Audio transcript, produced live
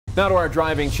Now to our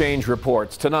driving change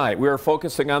reports. Tonight, we are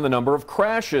focusing on the number of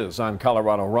crashes on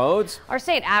Colorado roads. Our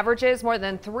state averages more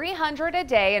than 300 a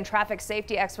day, and traffic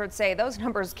safety experts say those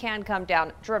numbers can come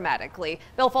down dramatically.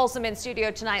 Bill Folsom in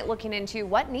studio tonight looking into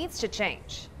what needs to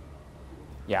change.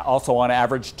 Yeah, also on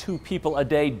average, 2 people a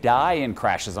day die in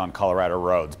crashes on Colorado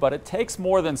roads. But it takes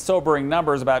more than sobering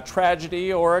numbers about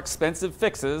tragedy or expensive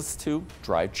fixes to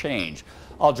drive change.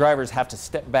 All drivers have to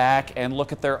step back and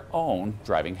look at their own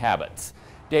driving habits.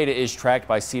 Data is tracked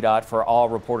by CDOT for all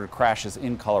reported crashes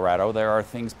in Colorado. There are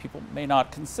things people may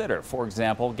not consider. For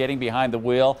example, getting behind the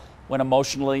wheel when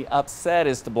emotionally upset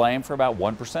is to blame for about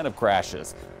 1% of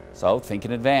crashes. So think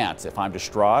in advance. If I'm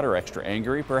distraught or extra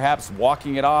angry, perhaps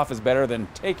walking it off is better than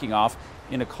taking off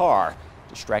in a car.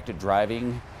 Distracted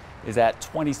driving is at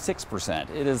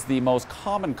 26%. It is the most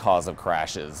common cause of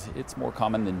crashes. It's more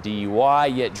common than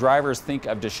DUI, yet drivers think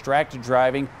of distracted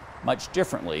driving much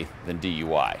differently than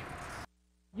DUI.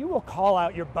 You will call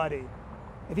out your buddy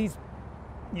if he's,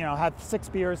 had 6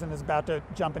 beers and is about to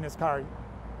jump in his car.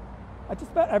 I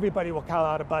just bet everybody will call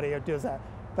out a buddy who does that.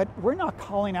 But we're not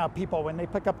calling out people when they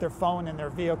pick up their phone in their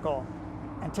vehicle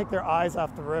and take their eyes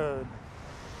off the road.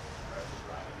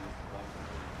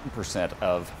 Percent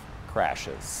of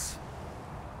crashes.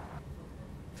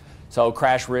 So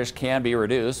crash risk can be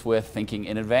reduced with thinking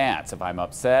in advance. If I'm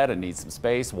upset and need some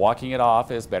space, walking it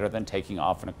off is better than taking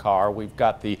off in a car. We've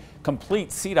got the complete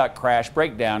CDOT crash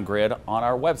breakdown grid on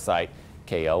our website,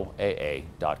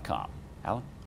 KOAA.com. Alan?